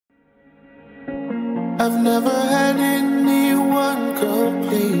I've never had anyone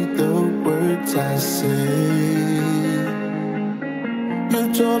complete the words I say.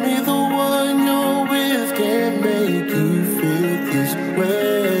 You told me the one you're with can't make you feel this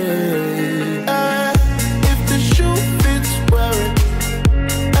way. If the shoe fits, wear it.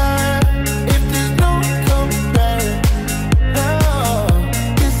 If there's no comparing,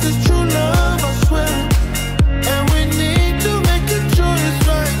 this is true love, I swear. And we need to make a choice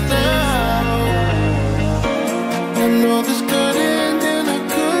right now. I know this could end in a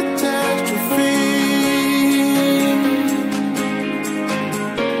catastrophe,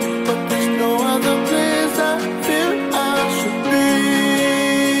 but there's no other place I feel I should be.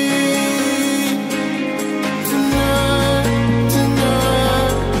 Tonight,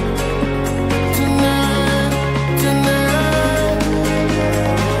 tonight, tonight, tonight,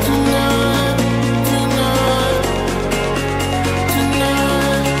 tonight, tonight,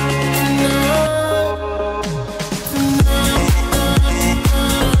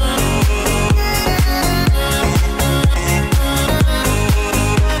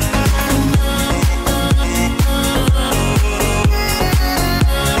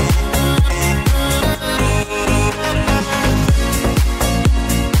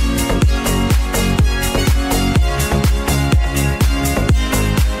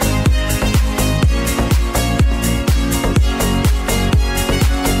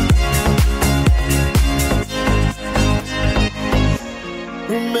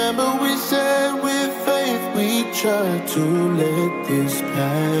 remember we said with faith we try to let this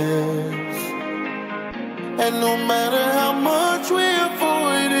pass. And no matter how much we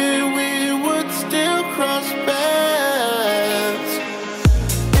avoided, we would still cross paths.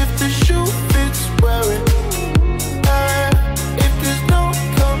 If the shoe fits, wear it. If there's no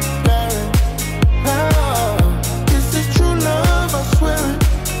comparing, this is true love, I swear it.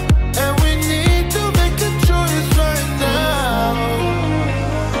 And we need to make a choice right now.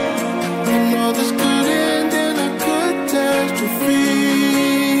 I know this could end in a catastrophe,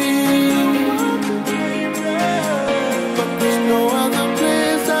 but there's no other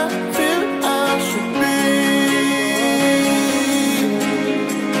place I feel I should be.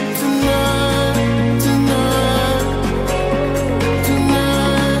 Tonight, tonight,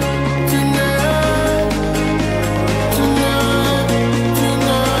 tonight, tonight, tonight,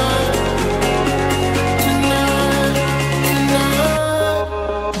 tonight,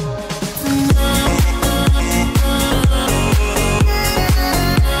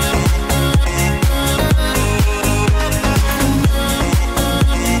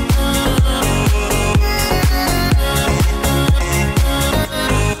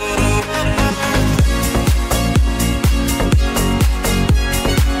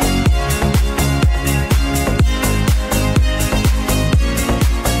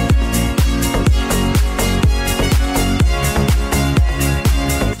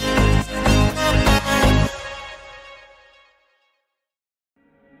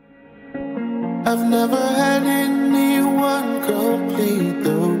 I've never had anyone complete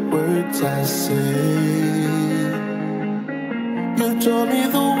the words I say. You told me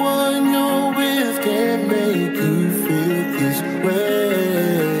the one you're with can't make you feel this way.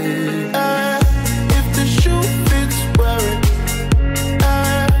 If the shoe fits, wear it.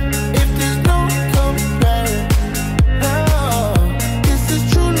 If there's no comparing, this is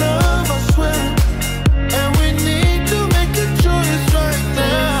true love, I swear. And we need to make a choice right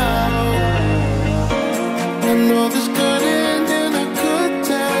now. I know this could end in a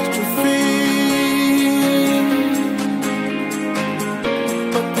catastrophe,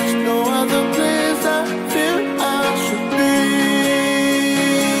 but there's no other place I feel I should be.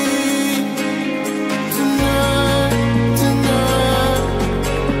 Tonight, tonight,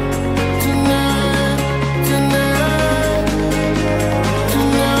 tonight, tonight,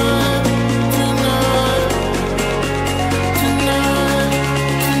 tonight, tonight,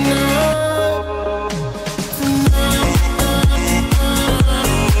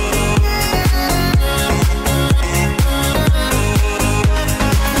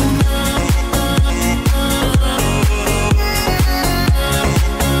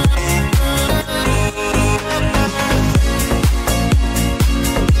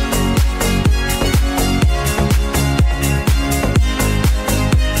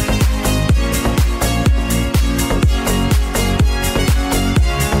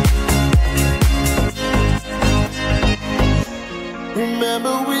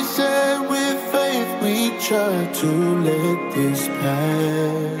 remember we said with faith we try to let this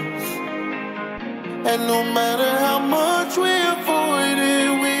pass. And no matter how much we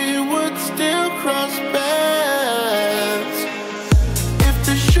avoided, we would still cross paths. If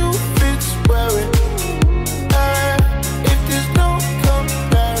the shoe fits, wear it.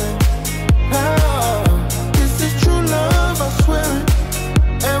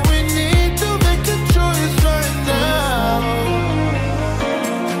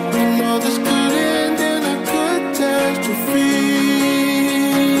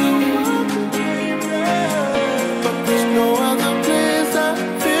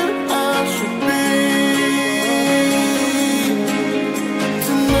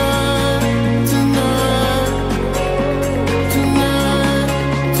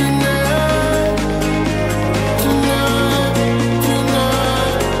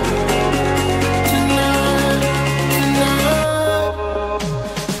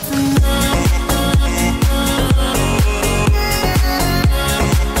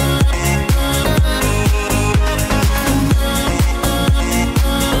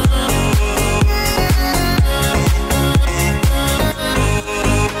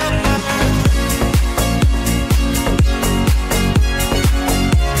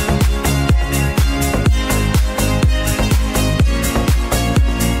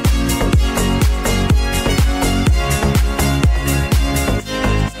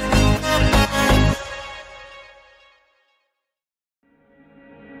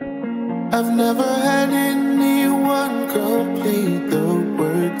 I've never had anyone complete the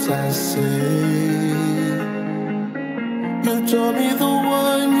words I say. You told me the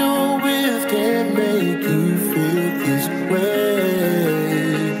one you're with can't make you feel this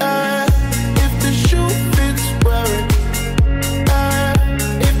way. If the shoe fits, wear it.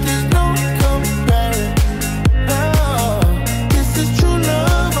 If there's no comparing, this is true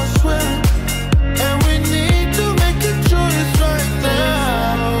love, I swear it. And we need to make a choice right now.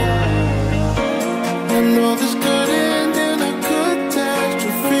 I know this could end in a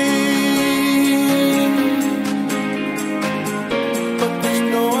catastrophe, but there's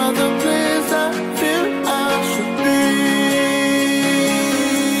no other place I feel I should be.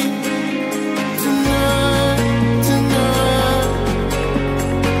 Tonight, tonight,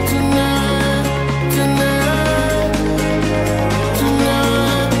 tonight, tonight, tonight,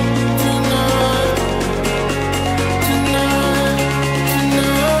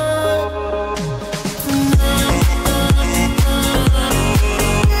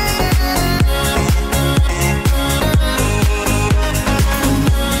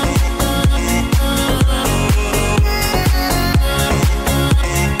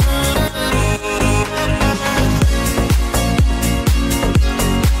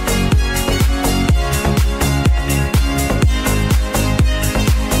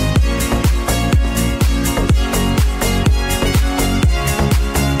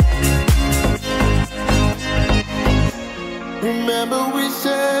 remember we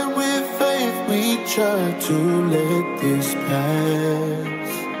said with faith we try to let this pass.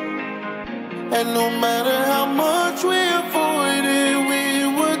 And no matter how much we avoided, we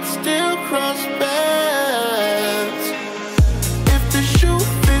would still cross paths. If the shoe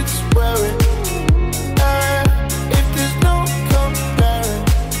fits, wear it. If there's no comparing,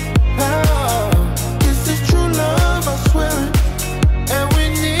 this is true love, I swear it. And we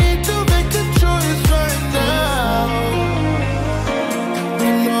need to make a choice right now.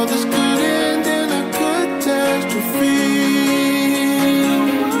 You know this could end in a catastrophe,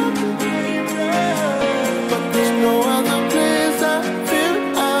 but there's no other place I feel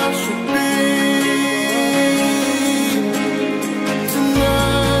I should be.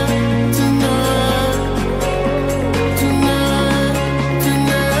 Tonight, tonight, tonight,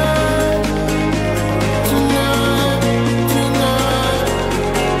 tonight, tonight,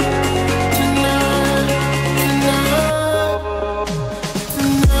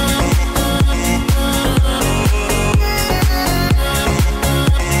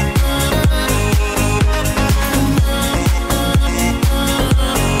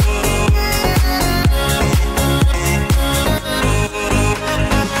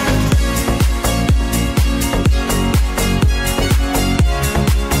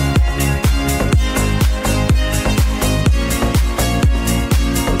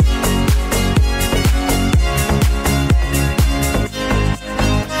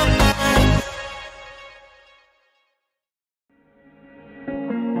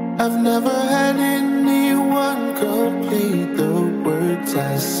 I've never had anyone complete the words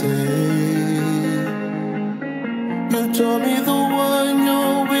I say. You told me the one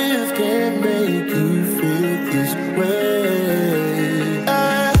you're with can't make you feel this way.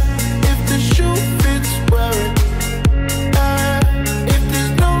 If the shoe fits, wear it. If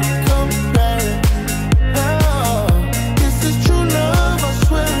there's no comparing, this is true love, I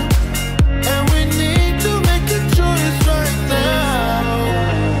swear it. And we need to make a choice right now.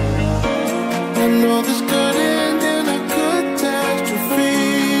 I know this could end in a catastrophe,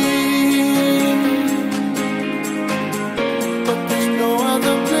 but there's no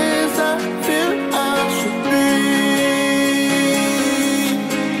other place I feel I should be.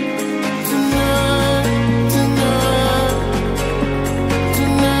 Tonight, tonight,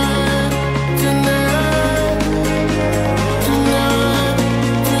 tonight, tonight, tonight,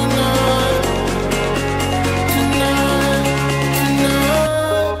 tonight,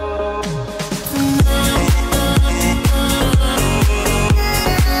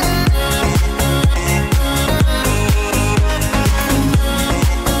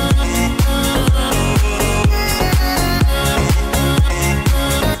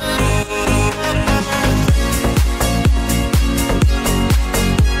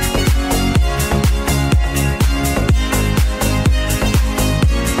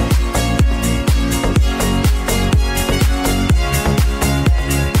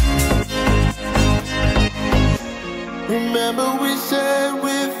 remember we said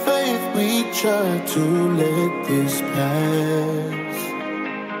with faith we try to let this pass.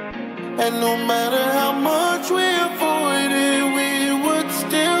 And no matter how much we avoided, we would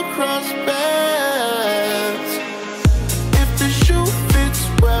still cross paths. If the shoe fits,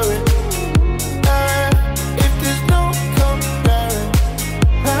 wear it.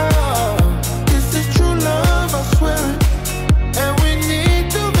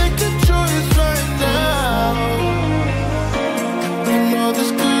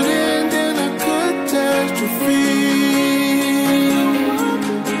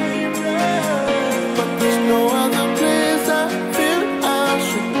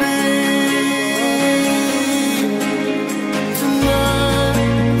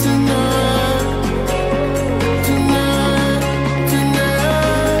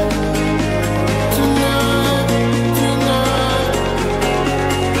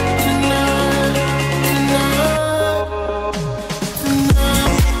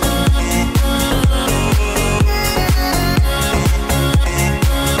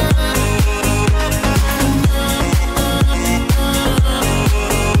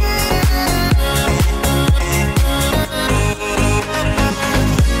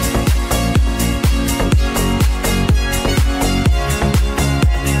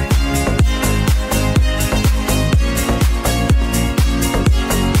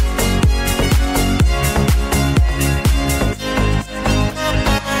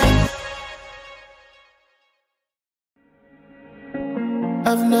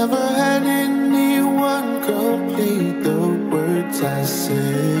 I've never had anyone complete the words I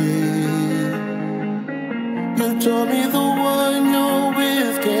say. You told me the one you're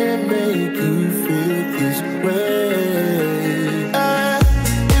with can't make you feel this way.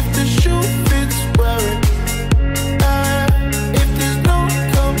 If the shoe fits, wear it. If there's no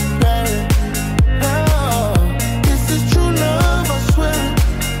comparing, this is true love, I swear.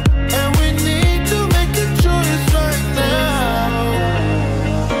 And we need to make a choice right now.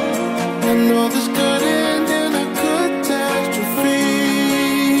 I know this could end in a catastrophe,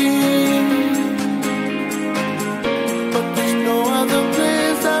 but there's no other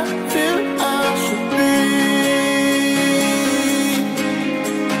place I feel I should be.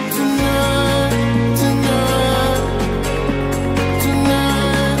 Tonight, tonight,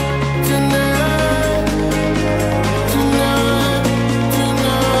 tonight, tonight,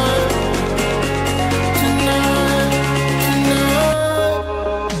 tonight, tonight,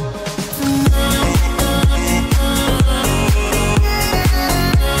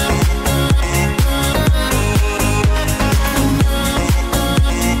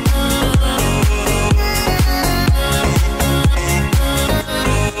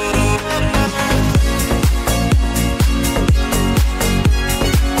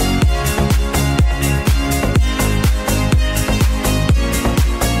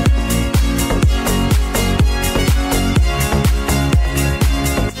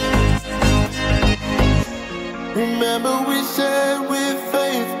 remember we said with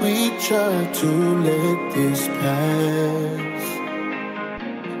faith we try to let this pass.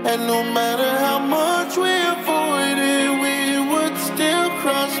 And no matter how much we avoided, we would still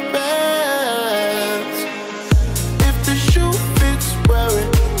cross paths. If the shoe fits, wear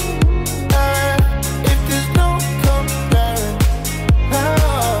it. If there's no comparing,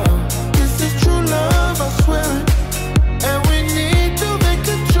 this is true love, I swear it. And we need to make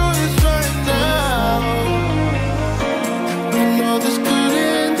a choice right now. You know this could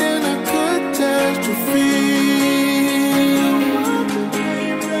end in a catastrophe,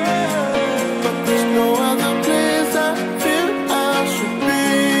 but there's no other place I feel I should be.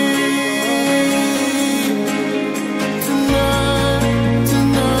 Tonight,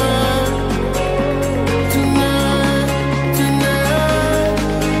 tonight, tonight, tonight,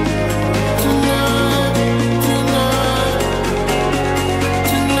 tonight, tonight,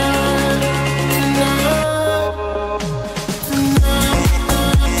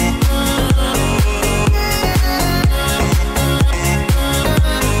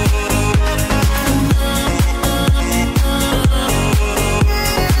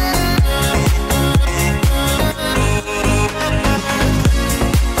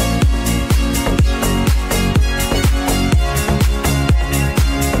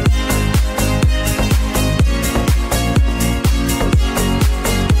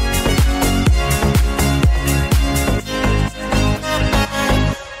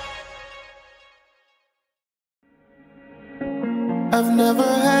 I've never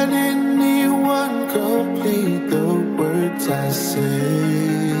had anyone complete the words I say.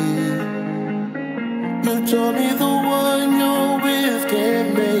 You told me the one you're with can't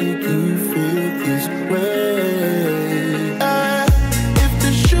make you feel this way. If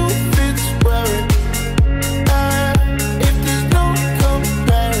the shoe fits, wear it. If there's no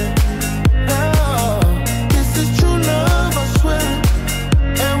comparing, this is true love, I swear.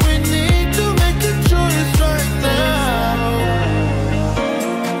 And we need to make a choice right now.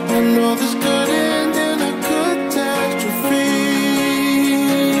 I know this could end in a catastrophe,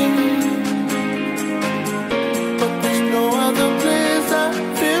 but there's no other place I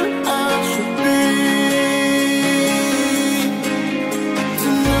feel I should be.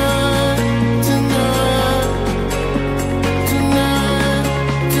 Tonight, tonight, tonight,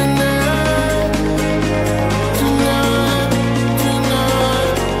 tonight, tonight,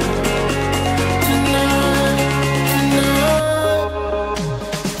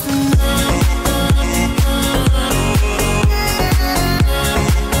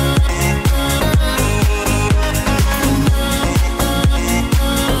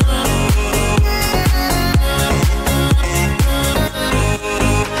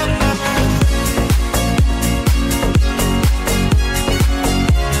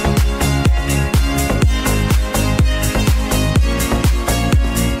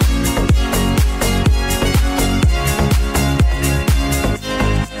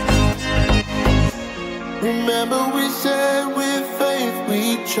 remember we said with faith we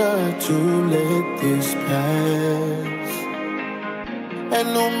try to let this pass. And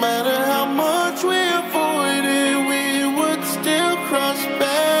no matter how much we avoided, we would still cross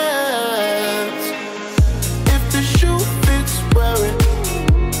paths. If the shoe fits, wear it.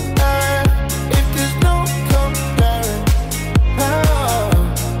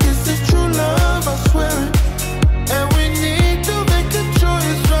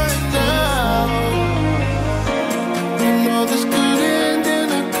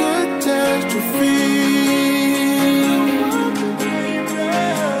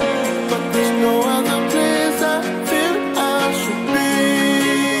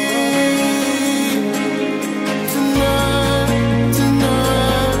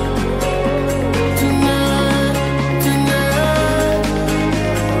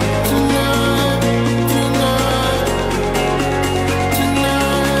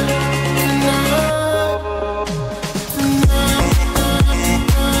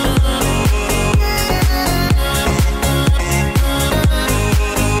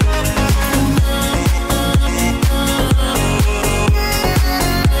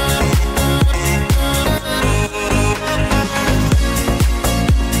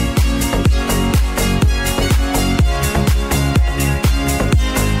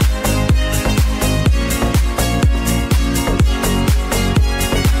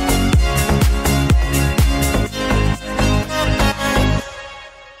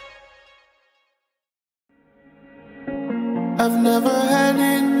 I've never had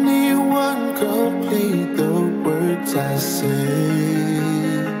anyone complete the words I say.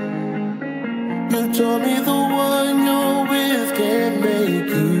 You told me the one you're with can't make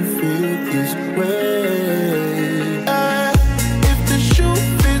you feel this way. If the shoe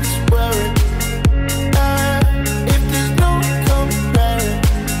fits, wear it. If there's no comparing,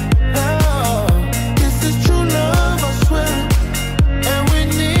 this is true love, I swear. And we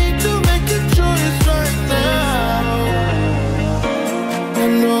need to make a choice right now. I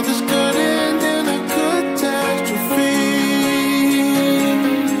know this could end in a catastrophe,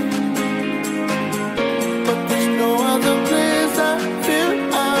 but there's no other place I feel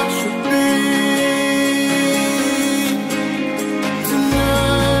I should be.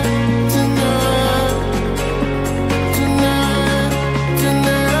 Tonight, tonight, tonight,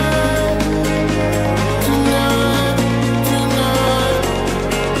 tonight, tonight, tonight,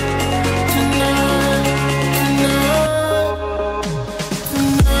 tonight,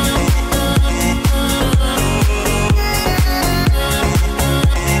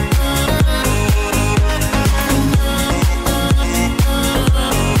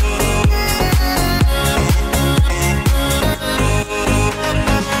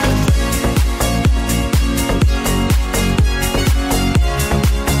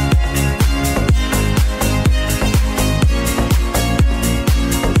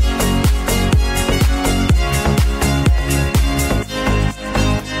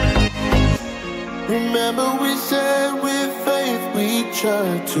 remember we said with faith we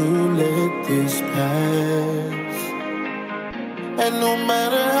try to let this pass. And no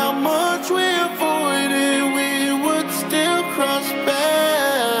matter how much we avoided, we would still cross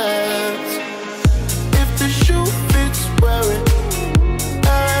paths. If the shoe fits, wear it.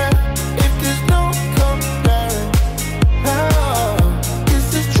 If there's no comparing, this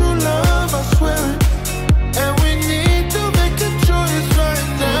is true love, I swear it. And we need to make a choice right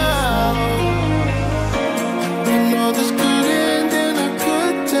now. I know this could end in a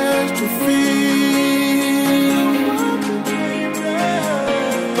catastrophe,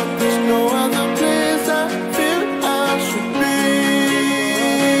 but there's no other place I feel I should be.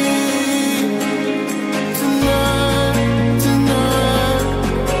 Tonight, tonight,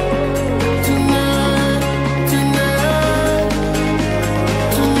 tonight, tonight,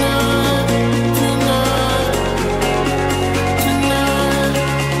 tonight, tonight,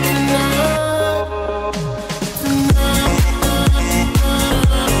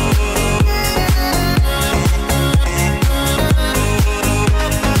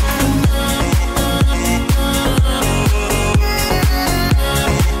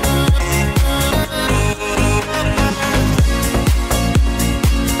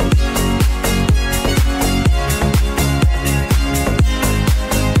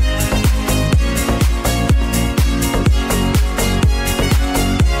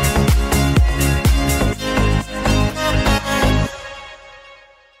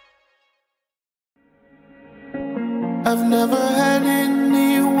 I've never had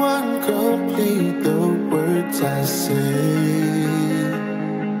anyone complete the words I say.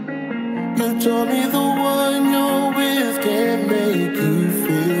 You told me the one you're with can't make you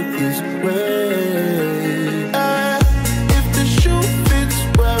feel this way. If the shoe fits,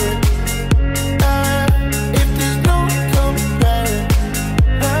 wear it. If there's no comparing,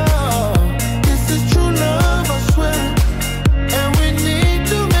 this is true love, I swear. And we need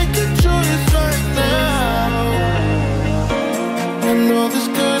to make a choice right now. I know this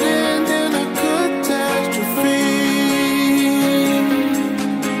could end in a catastrophe,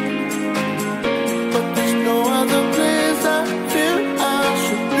 but there's no other place I feel I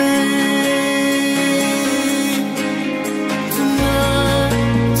should be. Tonight,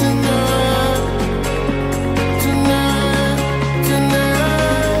 tonight, tonight, tonight,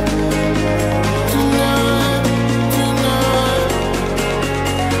 tonight,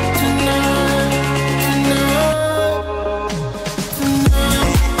 tonight,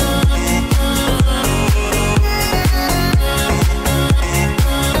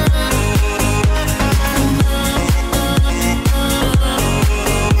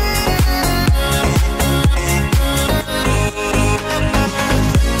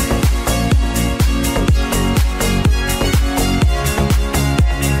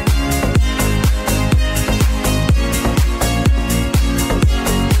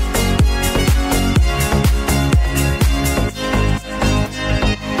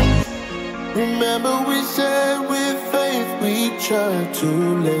 remember we said with faith we try to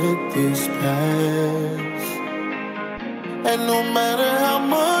let this pass. And no matter how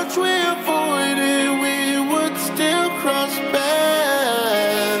much we avoided, we would still cross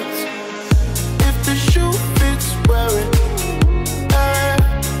paths. If the shoe fits, wear it.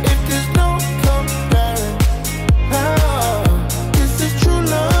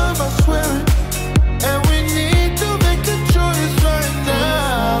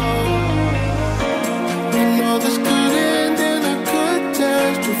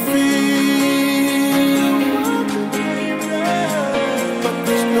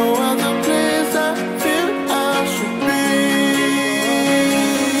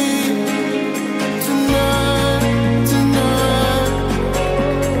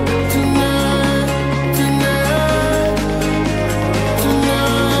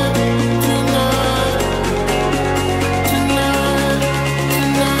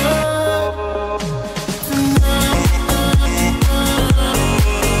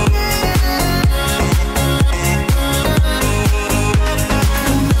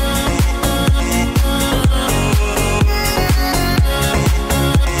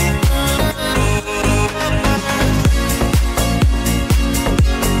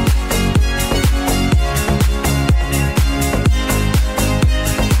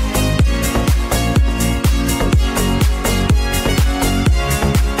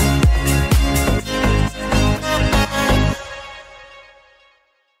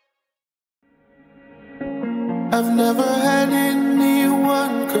 I've never had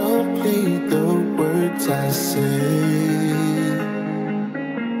anyone complete the words I say.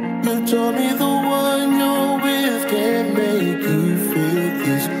 You told me the one you're with can't make you feel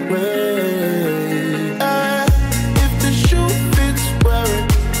this way. If the shoe fits, wear it.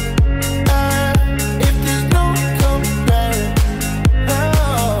 If there's no comparing,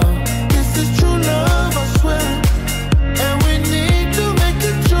 this is true love, I swear. And we need to make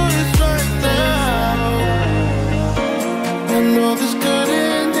a choice right now. I know this could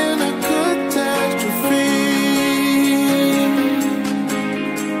end in a catastrophe,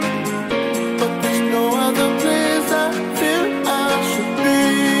 but there's no other place I feel I should be.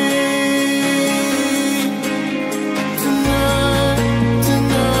 Tonight,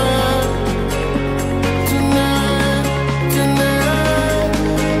 tonight, tonight, tonight,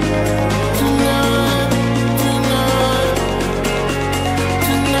 tonight, tonight,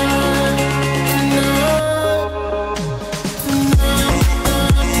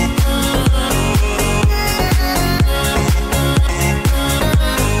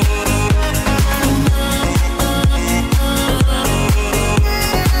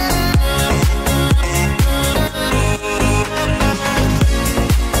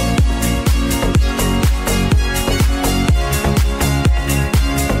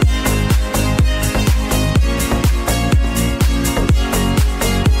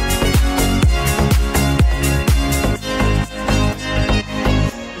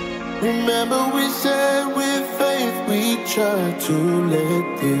 remember we said with faith we try to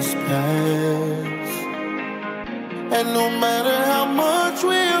let this pass. And no matter how much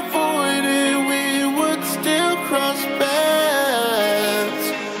we avoided, we would still cross paths.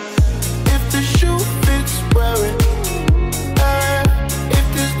 If the shoe fits, wear it. If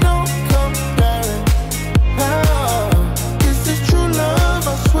there's no comparing, this is true love,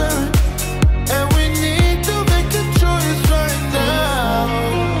 I swear it. And we need to make a choice right now.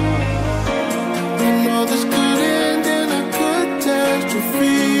 I know this could end in a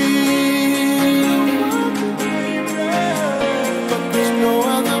catastrophe, but there's no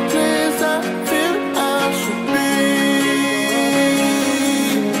other place I feel I should be.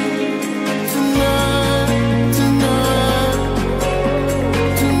 Tonight, tonight,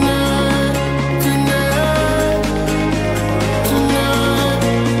 tonight, tonight, tonight, tonight,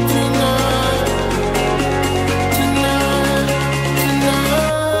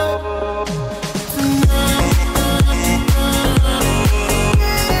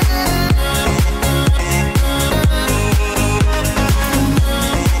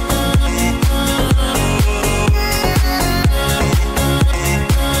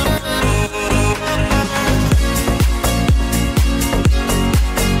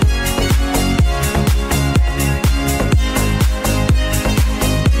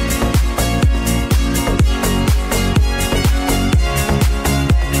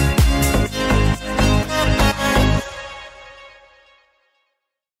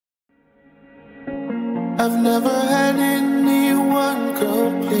 I've never had anyone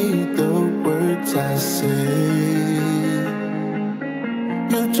complete the words I say.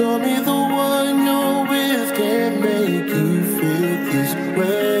 You told me the one you're with can't make you feel this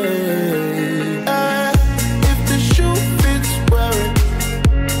way. If the shoe fits, wear it.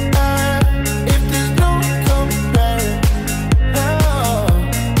 If there's no comparing,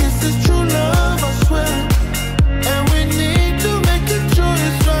 this is true love, I swear. And we need to make a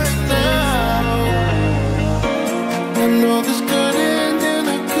choice right now. I know this could end in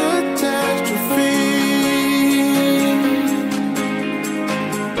a catastrophe,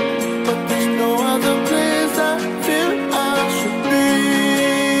 but there's no other place I feel I should be.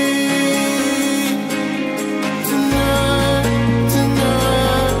 Tonight,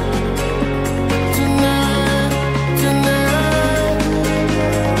 tonight, tonight, tonight,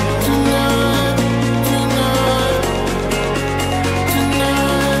 tonight, tonight,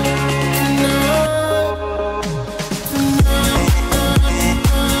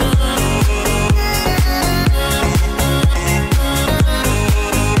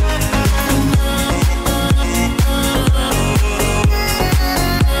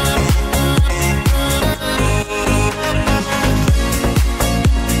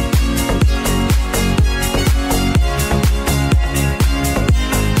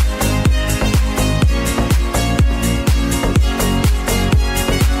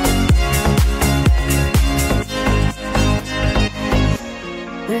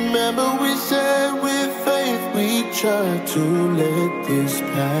 remember we said with faith we try to let this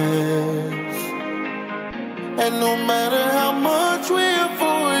pass. And no matter how much we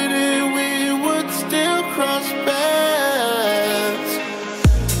avoided, we would still cross paths.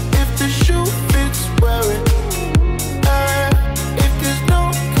 If the shoe fits, wear it.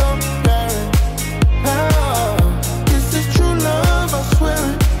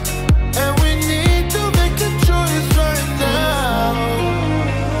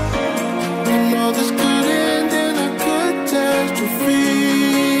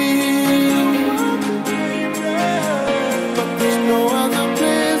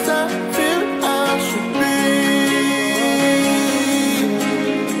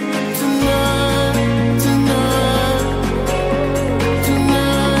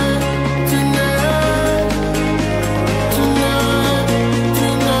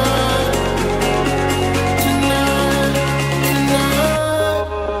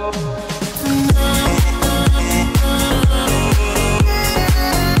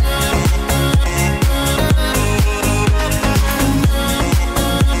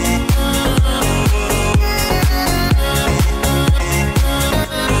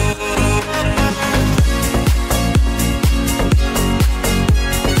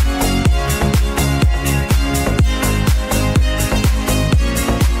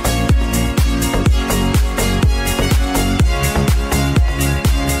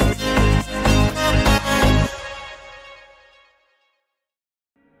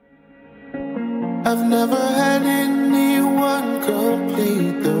 I've never had anyone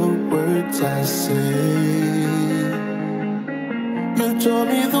complete the words I say. You told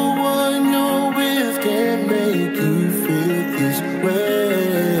me the one you're with can't make you feel this way.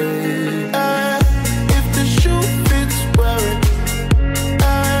 If the shoe fits, wear it.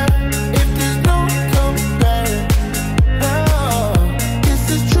 If there's no comparing, this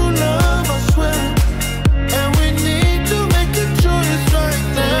is true love, I swear. And we need to make a choice right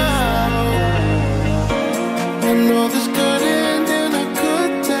now. I know this could end in a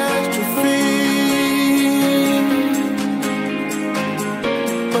catastrophe,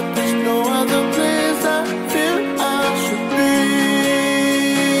 but there's no other place I feel I should be.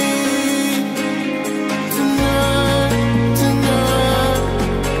 Tonight, tonight,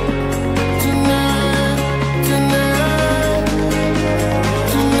 tonight, tonight, tonight,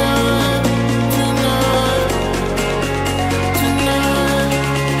 tonight,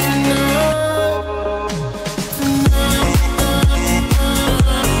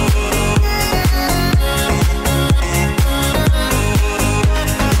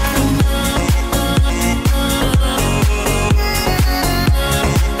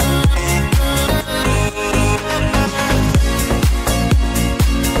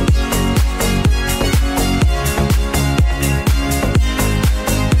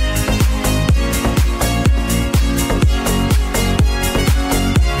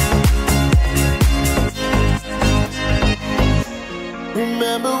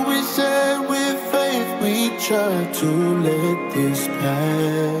 remember we said with faith we try to let this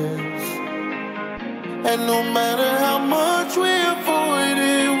pass. And no matter how much we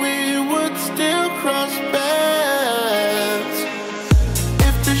avoided, we would still cross paths.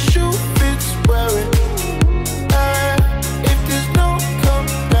 If the shoe fits, wear it. If there's no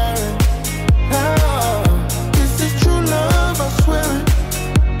comparing, this is true love, I swear it.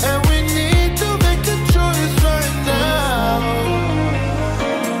 And we need to make a choice right now.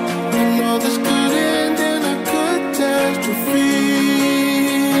 I know this could end in a catastrophe,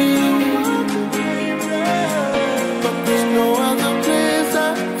 but there's no other place I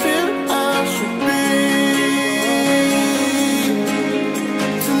feel I should be.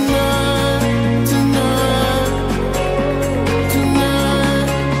 Tonight, tonight, tonight,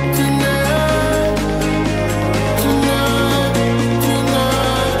 tonight, tonight, tonight,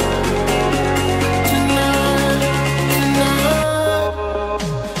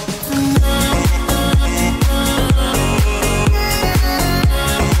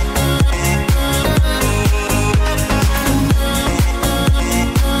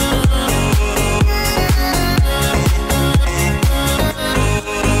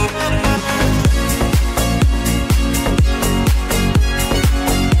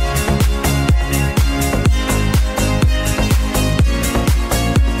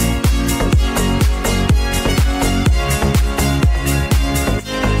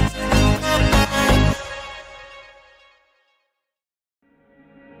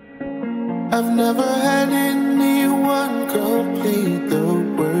 I've never had anyone complete the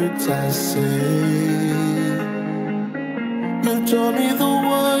words I say. You told me the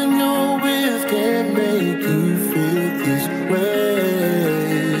one you're with can't make you feel this way.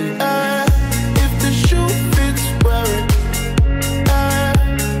 If the shoe fits, wear it.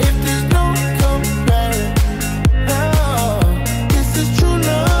 If there's no comparing, this is true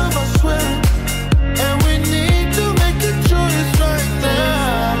love, I swear. And we need to make a choice right now.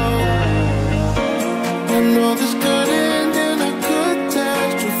 I know this could end in a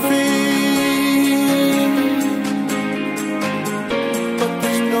catastrophe, but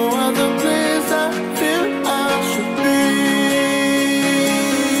there's no other place I feel I should be.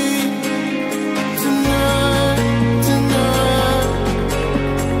 Tonight, tonight,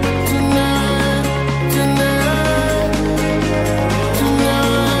 tonight, tonight,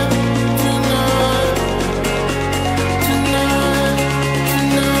 tonight, tonight,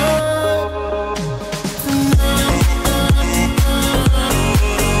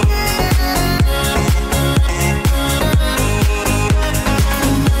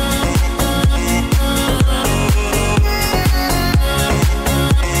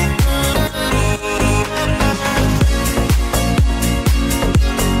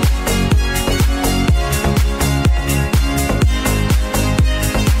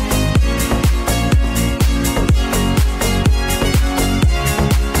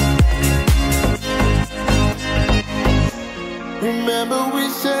 remember we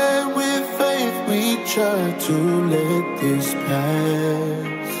said with faith we try to let this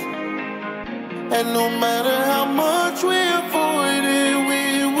pass. And no matter how much we avoided, we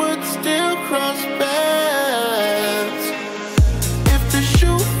would still cross paths. If the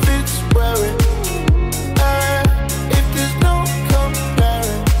shoe fits, wear it.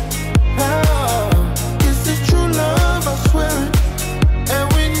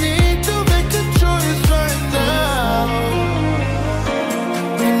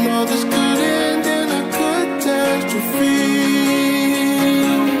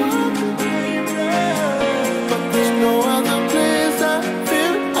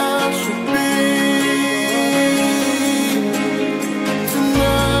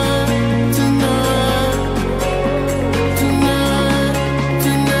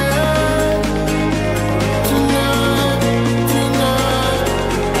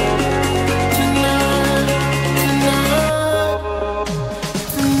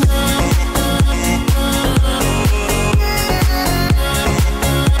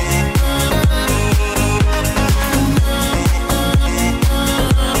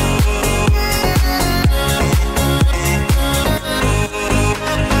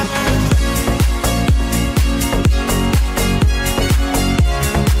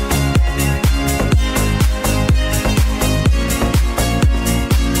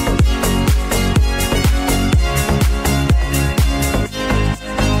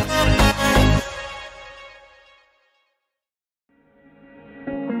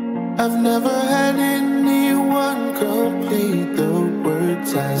 I've never had anyone complete the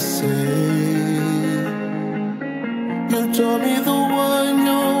words I say. You told me the one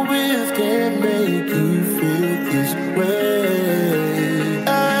you're with can make you feel this way.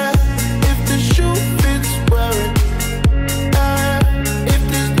 If the shoe fits, wear it. If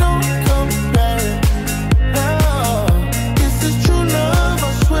there's no comparing, this is true love,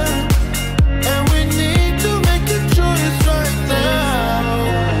 I swear. And we need to make a choice right now.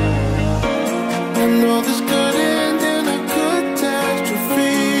 I know this could end in a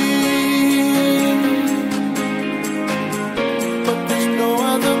catastrophe, but there's no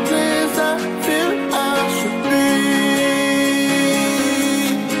other place I feel I should be.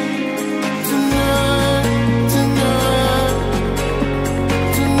 Tonight, tonight,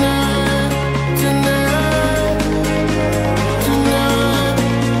 tonight, tonight, tonight,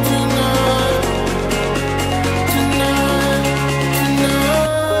 tonight,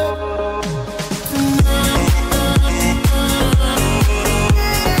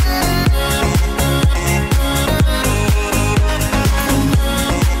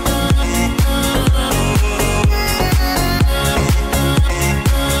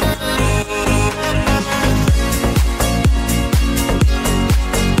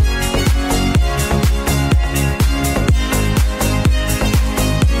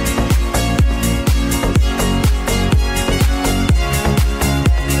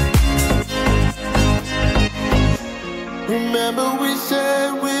 remember we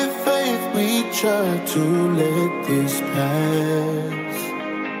said with faith we try to let this pass.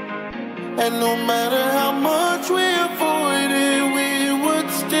 And no matter how much we avoided, we would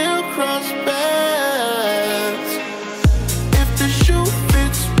still cross paths. If the shoe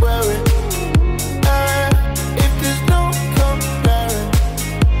fits, wear it. If there's no comparing,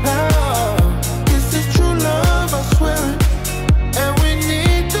 this is true love, I swear it. And we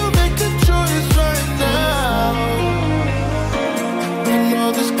need to make a choice right now. I know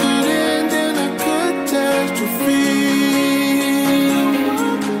this could end in a catastrophe,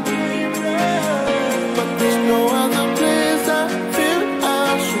 but there's no other place I feel I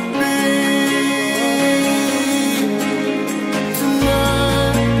should be.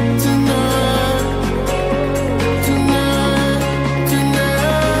 Tonight, tonight, tonight,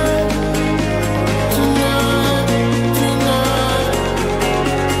 tonight, tonight, tonight,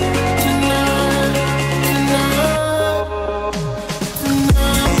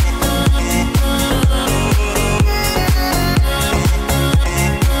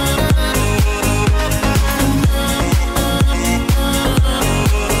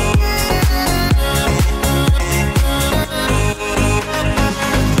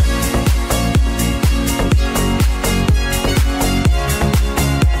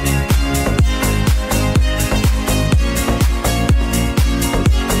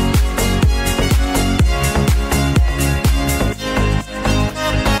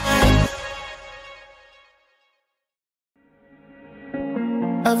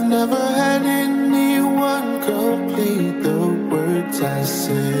 I've never had anyone complete the words I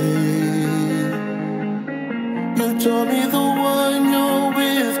say. You told me the one you're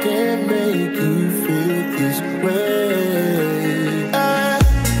with can make you feel this way.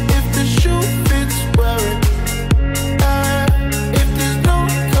 If the shoe fits, wear it. If there's no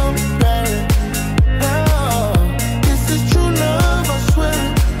comparing, this is true love, I swear.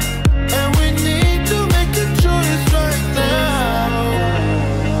 And we need to make a choice right now.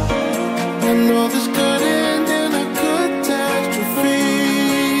 I know this could end in a catastrophe,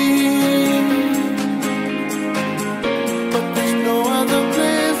 but there's no other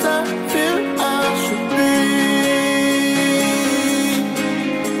place I feel I should be.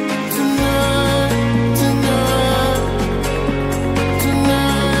 Tonight, tonight,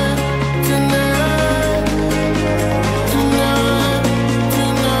 tonight, tonight, tonight,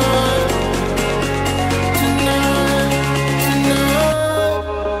 tonight,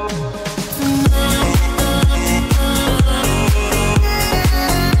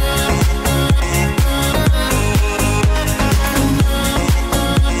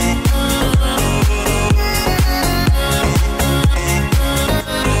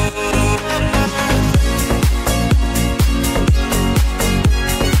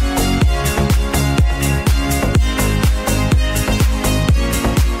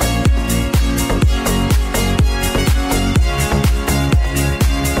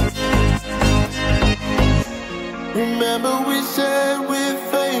 remember we said with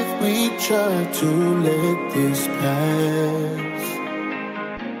faith we try to let this pass.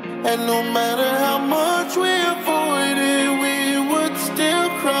 And no matter how much we avoided, we would still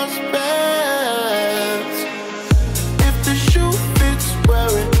cross paths. If the shoe fits, wear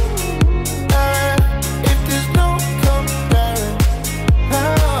it.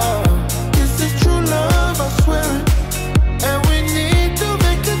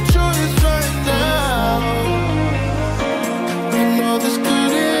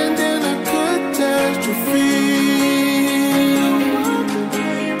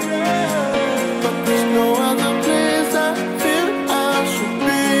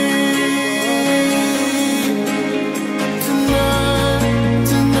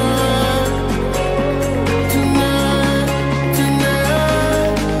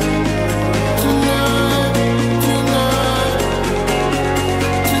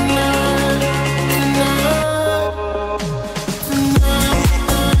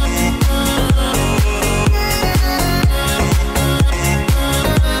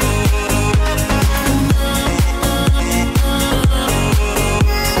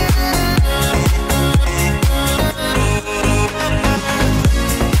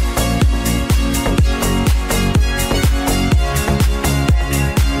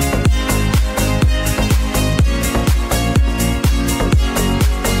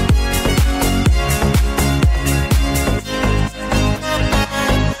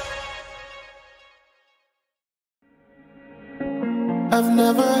 I've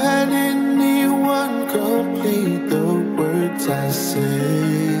never had anyone complete the words I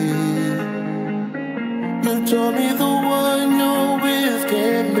say. You told me the one you're with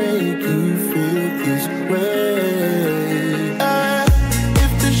can't make you feel this way.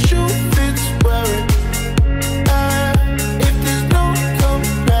 If the shoe fits, wear it. If there's no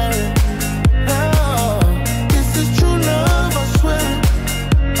comparing, this is true love, I swear.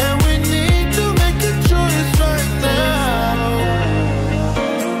 And we need to make a choice right now.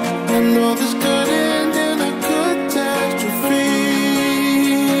 I know this could end in a catastrophe,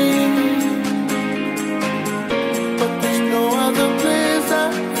 but there's no other place I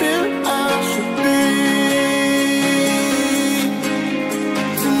feel I should be.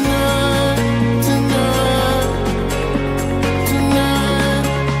 Tonight, tonight, tonight,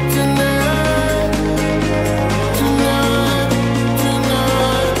 tonight, tonight,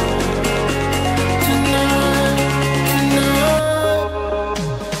 tonight,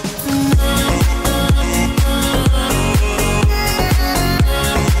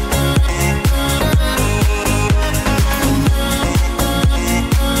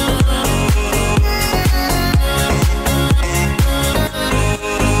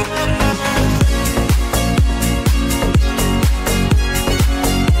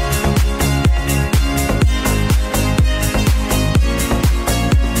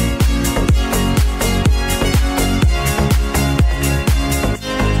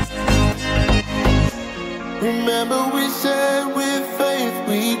 remember we said with faith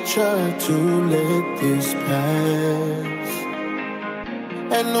we try to let this pass.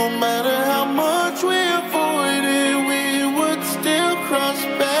 And no matter how much we avoided, we would still cross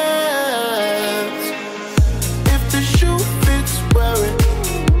paths. If the shoe fits, wear it.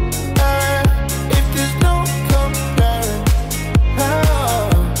 If there's no comparing,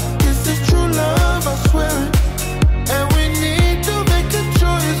 this is true love, I swear it. And we need to make a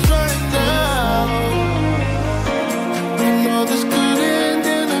choice right now. We know this could end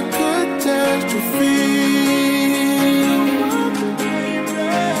in a catastrophe,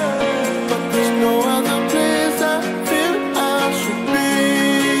 but there's no other place I feel I should be.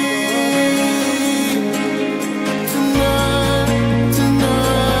 Tonight,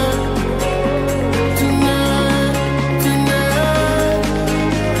 tonight, tonight, tonight,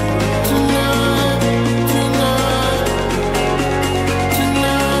 tonight, tonight,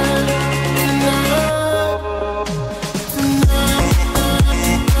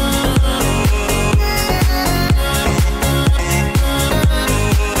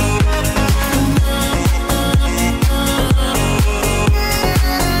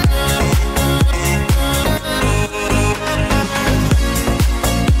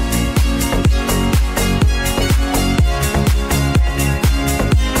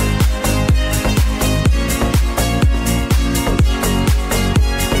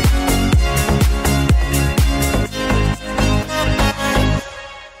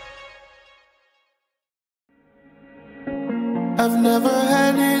 I've never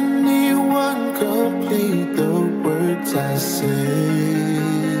had anyone complete the words I say.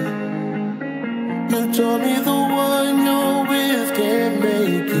 You told me the one you're with can't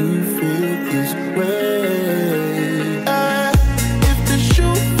make you feel this way. If the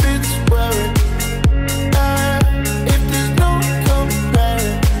shoe fits, wear it. If there's no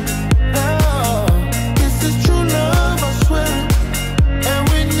comparing, this is true love, I swear. And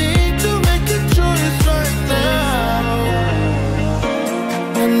we need to make a choice right now.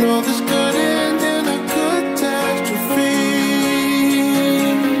 I know this could end in a catastrophe,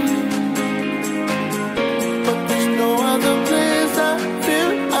 but there's no other place I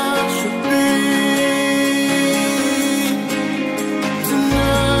feel I should be.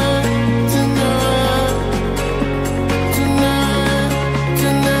 Tonight, tonight, tonight,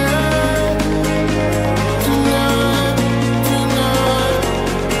 tonight, tonight,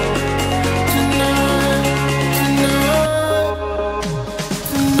 tonight,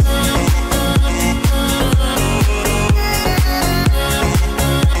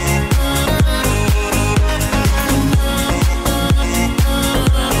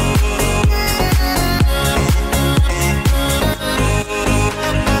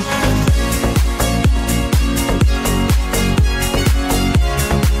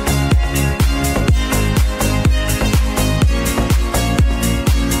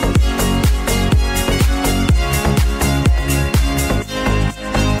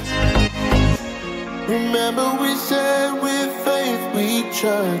 remember we said with faith we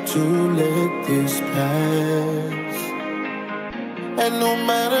try to let this pass. And no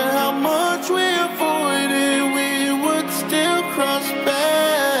matter how much we avoided, we would still cross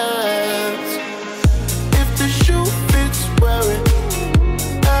paths. If the shoe fits, wear it.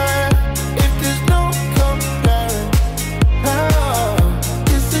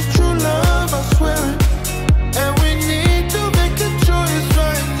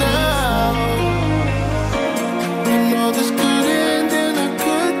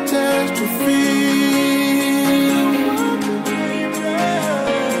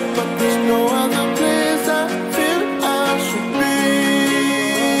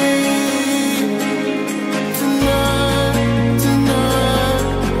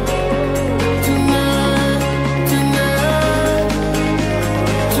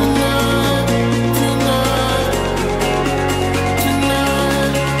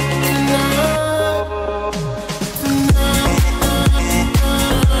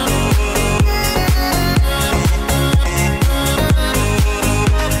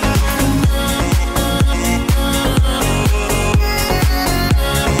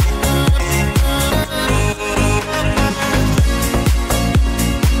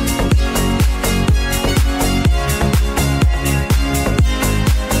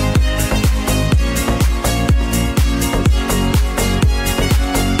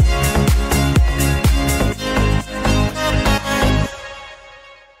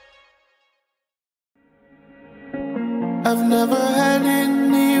 I've never had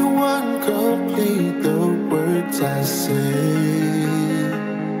anyone complete the words I say.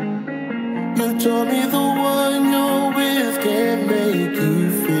 You told me the one you're with can't make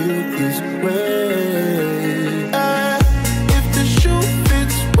you feel this way. If the shoe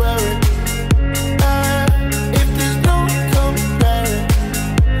fits, wear it. If there's no comparing,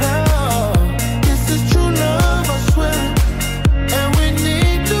 this is true love, I swear. And we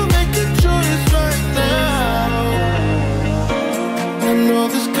need to make a choice right now. I know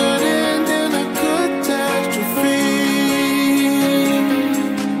this could end in a catastrophe,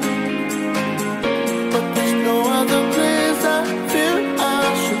 but there's no other place I feel I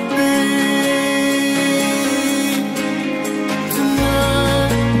should be.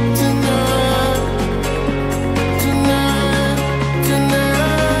 Tonight, tonight, tonight,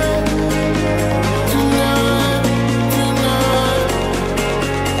 tonight, tonight,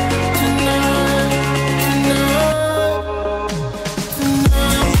 tonight,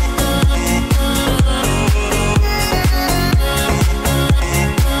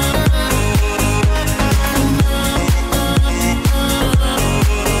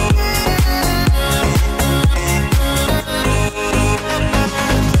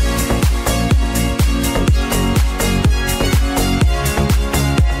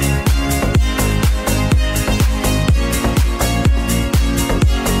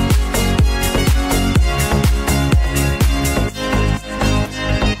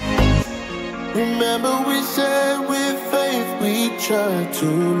 remember we said with faith we try to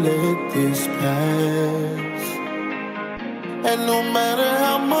let this pass. And no matter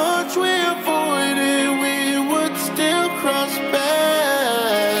how much we avoided, we would still cross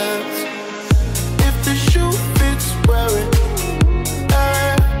paths. If the shoe fits, wear it.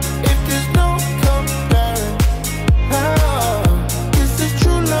 If there's no comparing, this is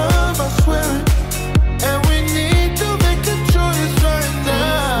true love, I swear it. And we need to make a choice right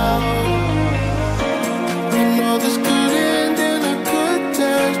now. We know this could end in a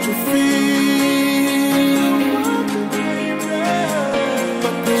catastrophe,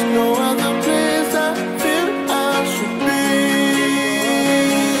 but there's no other place I feel I should be.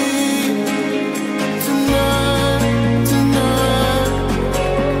 Tonight, tonight,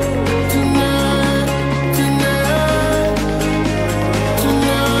 tonight, tonight,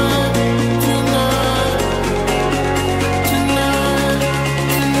 tonight, tonight,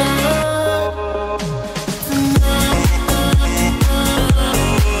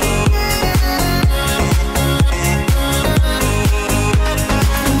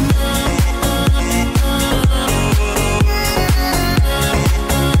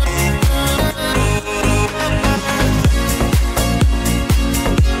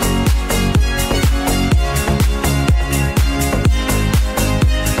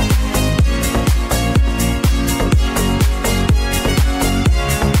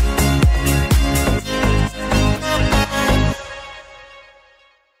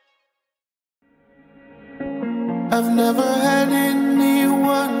 I've never had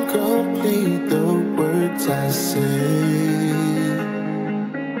anyone complete the words I say.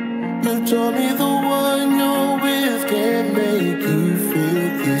 You told me the one you're with can't make you feel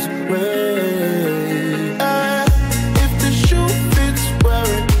this way. If the shoe fits, wear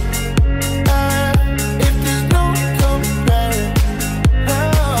it. If there's no comparing,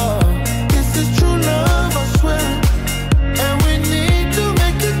 this is true love, I swear. And we need to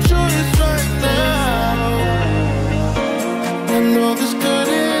make a choice right now. I know this could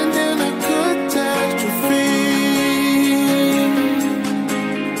end in a catastrophe,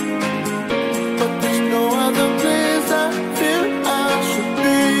 but there's no other place I feel I should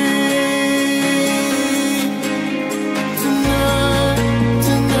be. Tonight,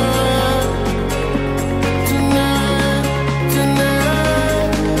 tonight, tonight, tonight,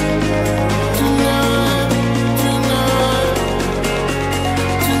 tonight,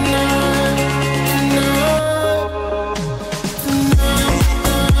 tonight,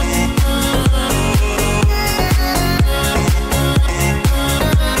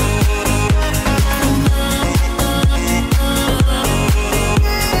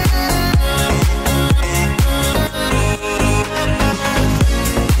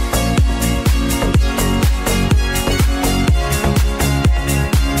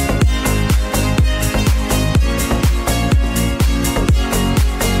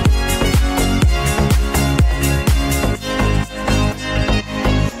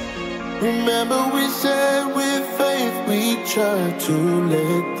 remember we said with faith we try to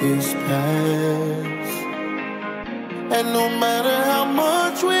let this pass. And no matter how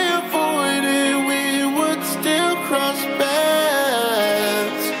much we avoided, we would still cross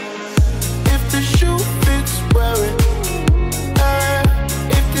paths. If the shoe fits, wear it.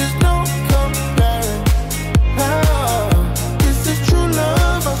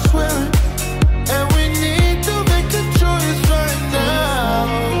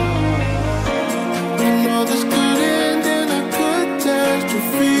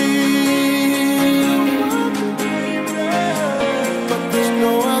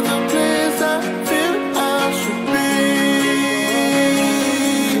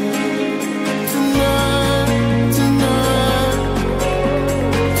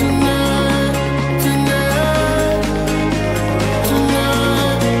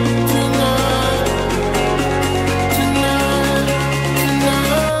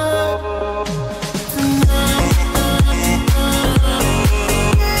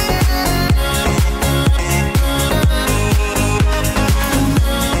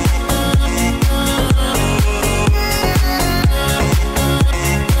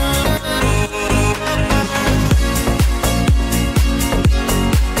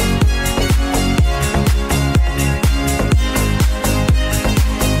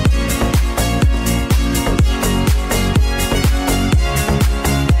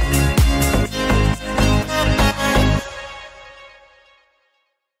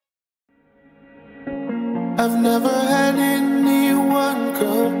 I've never had anyone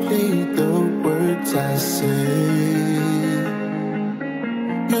complete the words I say.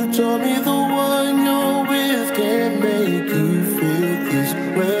 You told me the one you're with can make you feel this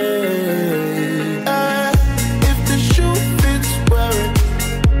way. If the shoe fits, wear it.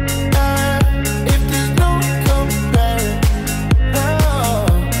 If there's no comparing, no,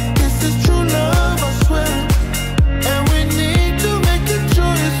 this is true love, I swear. And we need to make a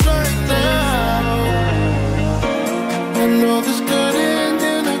choice right now. I know this could end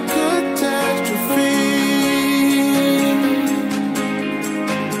in a catastrophe,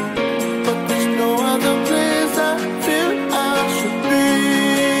 but there's no other place I feel I should be.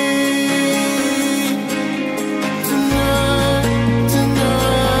 Tonight,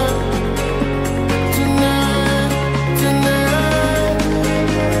 tonight, tonight, tonight,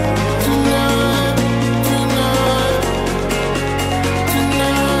 tonight, tonight,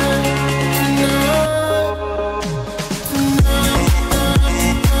 tonight,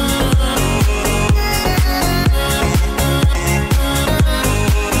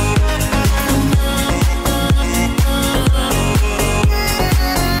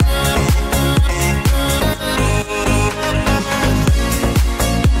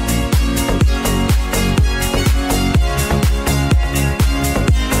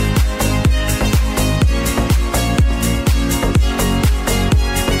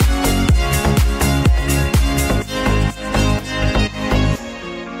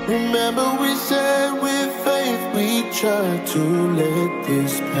 remember we said with faith we try to let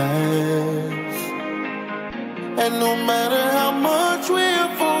this pass. And no matter